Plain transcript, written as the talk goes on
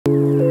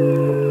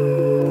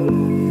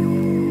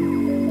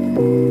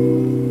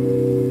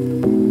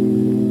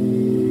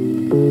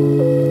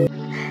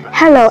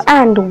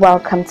and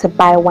welcome to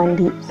Buy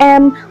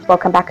 1DM.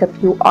 Welcome back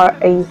if you are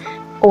a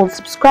old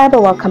subscriber.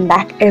 Welcome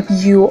back if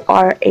you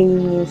are a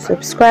new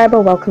subscriber.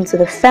 Welcome to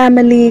the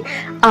family.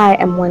 I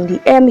am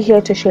 1DM,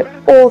 here to share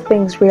all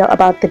things real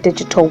about the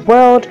digital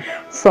world,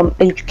 from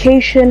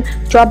education,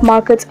 job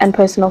markets, and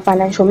personal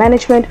financial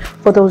management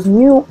for those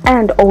new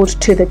and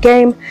old to the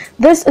game.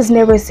 This is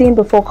never seen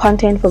before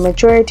content for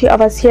majority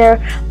of us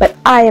here, but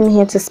I am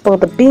here to spill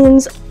the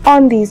beans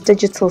on these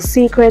digital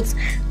secrets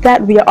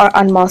that we are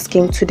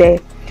unmasking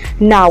today.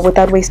 Now,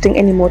 without wasting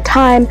any more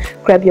time,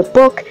 grab your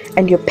book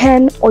and your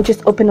pen, or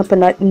just open up a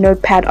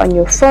notepad on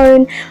your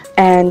phone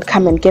and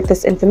come and get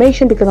this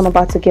information, because I'm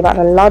about to give out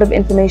a lot of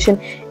information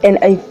in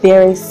a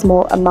very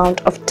small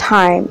amount of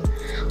time.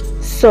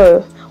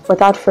 So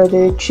without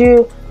further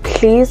ado,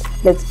 please,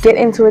 let's get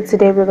into it.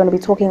 Today we're going to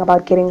be talking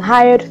about getting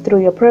hired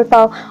through your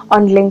profile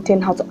on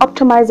LinkedIn, how to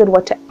optimize it,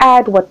 what to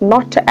add, what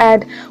not to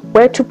add,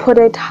 where to put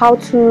it, how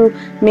to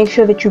make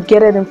sure that you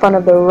get it in front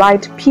of the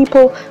right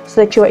people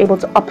so that you're able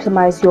to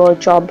optimize your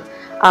job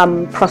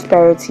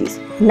prosperities.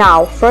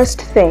 Now,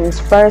 first things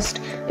first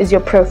is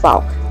your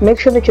profile. Make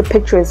sure that your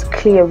picture is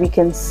clear. We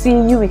can see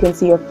you, we can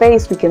see your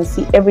face, we can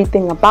see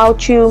everything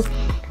about you.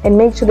 And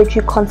make sure that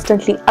you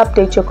constantly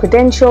update your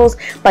credentials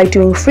by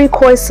doing free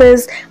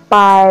courses,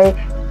 by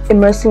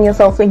immersing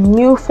yourself in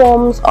new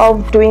forms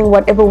of doing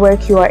whatever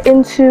work you are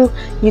into.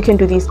 You can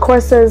do these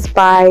courses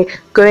by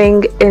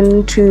going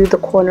into the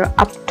corner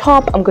up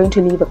top. I'm going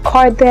to leave a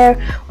card there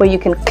where you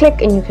can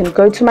click and you can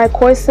go to my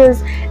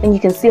courses and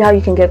you can see how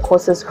you can get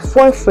courses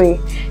for free.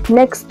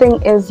 Next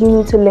thing is you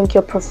need to link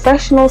your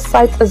professional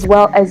sites as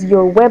well as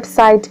your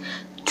website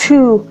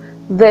to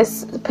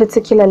this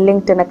particular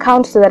LinkedIn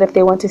account, so that if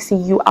they want to see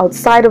you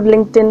outside of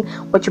LinkedIn,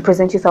 what you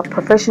present yourself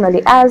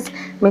professionally as,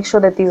 make sure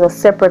that these are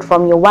separate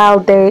from your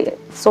wild day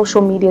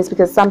social medias,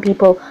 because some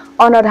people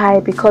are not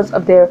hired because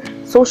of their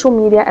social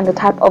media and the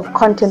type of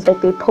content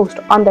that they post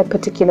on that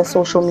particular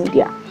social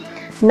media.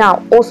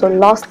 Now, also,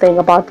 last thing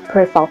about the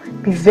profile,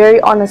 be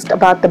very honest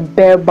about the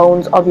bare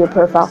bones of your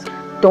profile.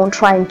 Don't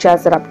try and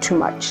jazz it up too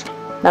much.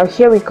 Now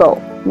here we go.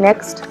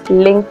 Next,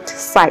 linked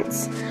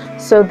sites.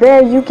 So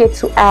there you get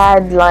to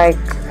add like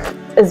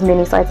as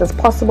many sites as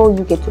possible.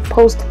 You get to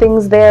post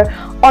things there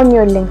on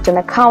your LinkedIn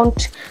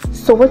account.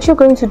 So what you're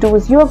going to do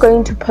is you're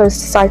going to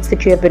post sites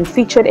that you have been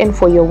featured in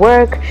for your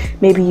work.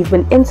 Maybe you've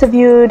been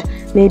interviewed,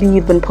 maybe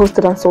you've been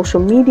posted on social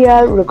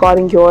media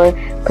regarding your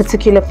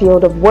particular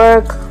field of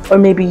work, or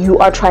maybe you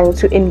are trying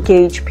to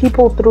engage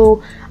people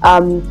through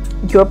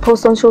your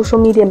post on social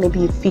media. Maybe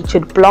you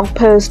featured blog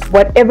post,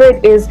 whatever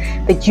it is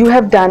that you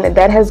have done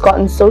that has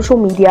gotten social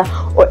media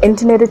or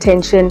internet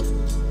attention.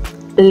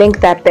 Link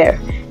that there.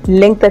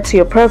 Link that to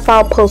your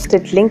profile, post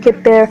it, link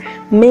it there.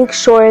 Make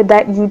sure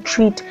that you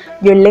treat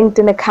your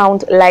LinkedIn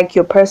account like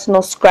your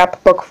personal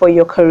scrapbook for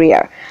your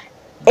career.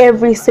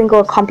 Every single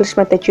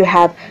accomplishment that you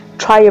have,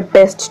 try your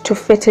best to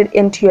fit it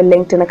into your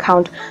LinkedIn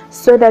account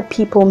so that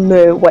people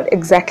know what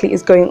exactly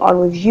is going on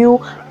with you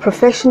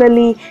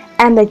professionally,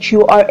 and that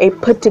you are a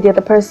put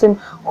together person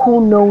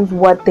who knows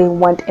what they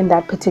want in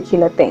that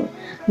particular thing.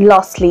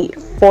 Lastly,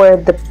 for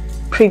the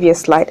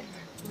previous slide,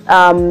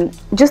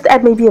 just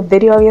add maybe a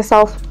video of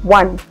yourself,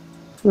 one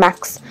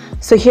max.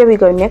 So here we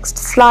go. Next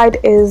slide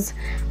is,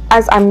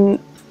 as I'm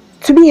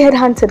to be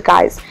headhunted,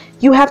 guys,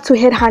 you have to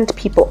headhunt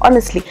people.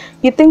 Honestly,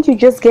 you think you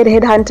just get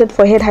headhunted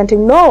for headhunting?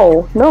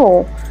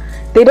 No,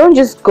 they don't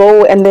just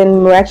go and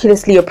then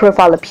miraculously your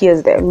profile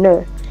appears there.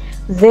 No,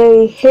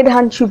 they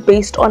headhunt you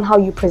based on how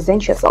you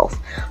present yourself.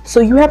 So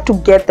you have to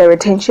get their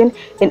attention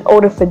in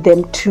order for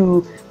them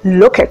to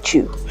look at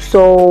you.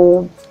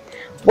 So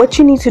what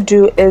you need to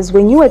do is,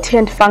 when you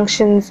attend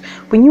functions,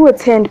 when you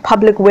attend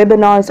public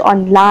webinars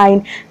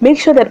online, make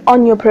sure that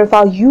on your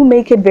profile you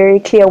make it very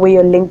clear where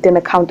your LinkedIn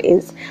account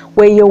is,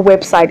 where your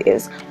website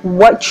is,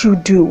 what you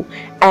do,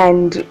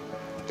 and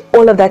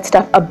all of that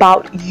stuff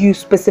about you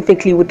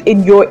specifically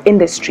within your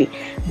industry.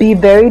 Be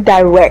very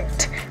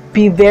direct,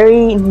 be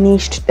very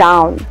niched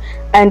down.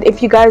 And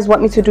if you guys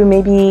want me to do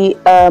maybe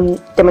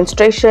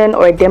demonstration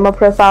or a demo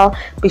profile,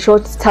 be sure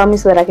to tell me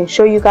so that I can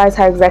show you guys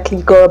how exactly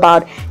you go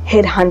about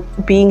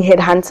being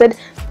headhunted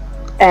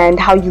and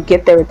how you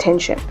get their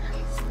attention.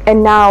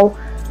 And now,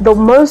 the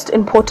most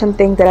important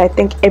thing that I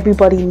think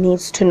everybody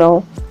needs to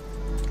know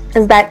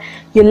is that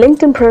your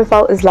LinkedIn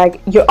profile is like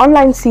your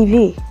online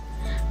CV.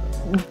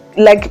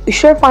 Like,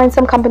 sure, fine,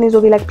 some companies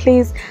will be like,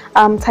 please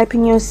type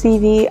in your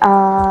CV,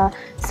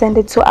 send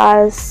it to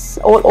us,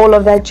 all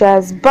of that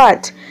jazz.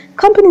 But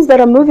companies that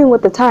are moving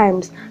with the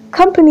times,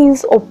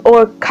 companies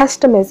or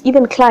customers,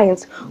 even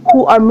clients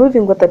who are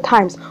moving with the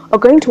times, are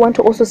going to want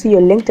to also see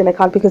your LinkedIn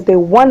account, because they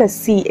want to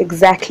see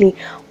exactly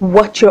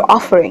what you're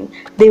offering.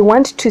 They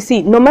want to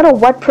see, no matter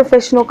what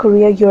professional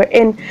career you're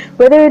in,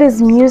 whether it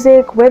is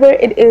music, whether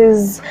it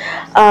is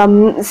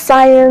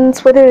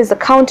science, whether it is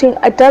accounting,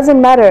 it doesn't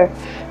matter.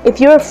 If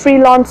you're a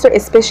freelancer,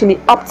 especially,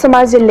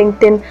 optimize your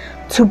LinkedIn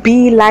to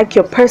be like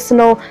your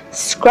personal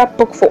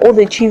scrapbook for all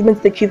the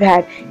achievements that you've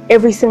had,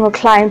 every single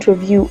client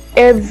review,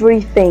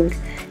 everything.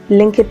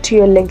 link it to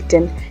your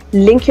LinkedIn.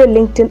 Link your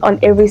LinkedIn on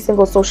every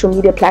single social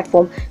media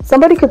platform.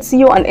 Somebody could see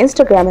you on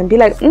Instagram and be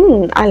like,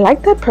 I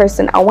like that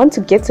person, I want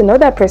to get to know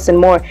that person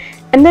more,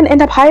 and then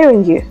end up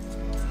hiring you.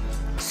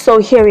 So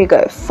here we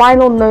go,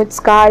 final notes,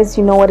 guys.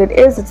 You know what it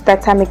is, it's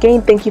that time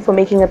again. Thank you for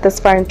making it this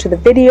far into the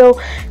video.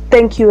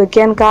 Thank you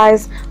again,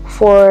 guys,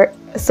 for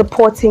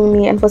supporting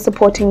me and for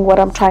supporting what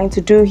I'm trying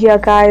to do here,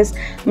 guys.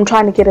 I'm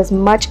trying to get as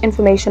much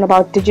information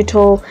about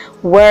digital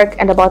work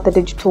and about the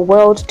digital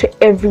world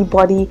to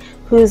everybody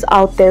who's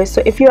out there.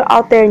 So if you're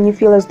out there and you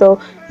feel as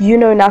though you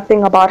know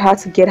nothing about how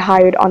to get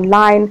hired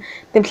online,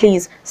 then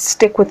please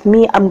stick with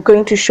me. I'm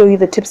going to show you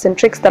the tips and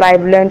tricks that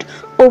I've learned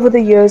over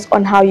the years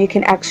on how you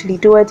can actually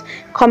do it.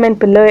 Comment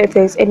below if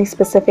there's any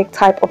specific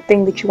type of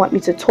thing that you want me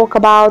to talk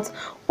about,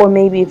 or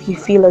maybe if you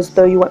feel as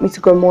though you want me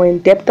to go more in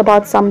depth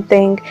about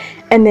something.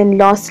 And then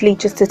lastly,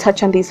 just to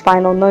touch on these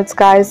final notes,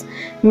 guys,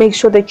 make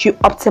sure that you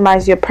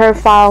optimize your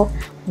profile,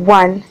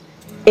 one,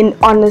 in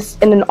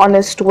an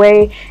honest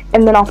way,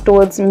 and then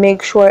afterwards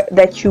make sure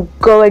that you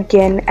go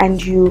again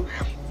and you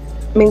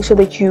make sure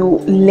that you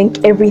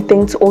link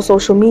everything to all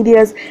social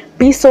medias.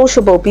 Be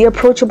sociable, be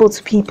approachable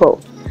to people.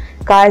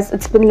 Guys,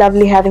 it's been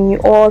lovely having you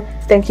all.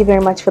 Thank you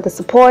very much for the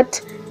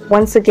support.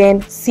 Once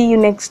again, see you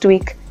next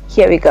week.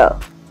 Here we go.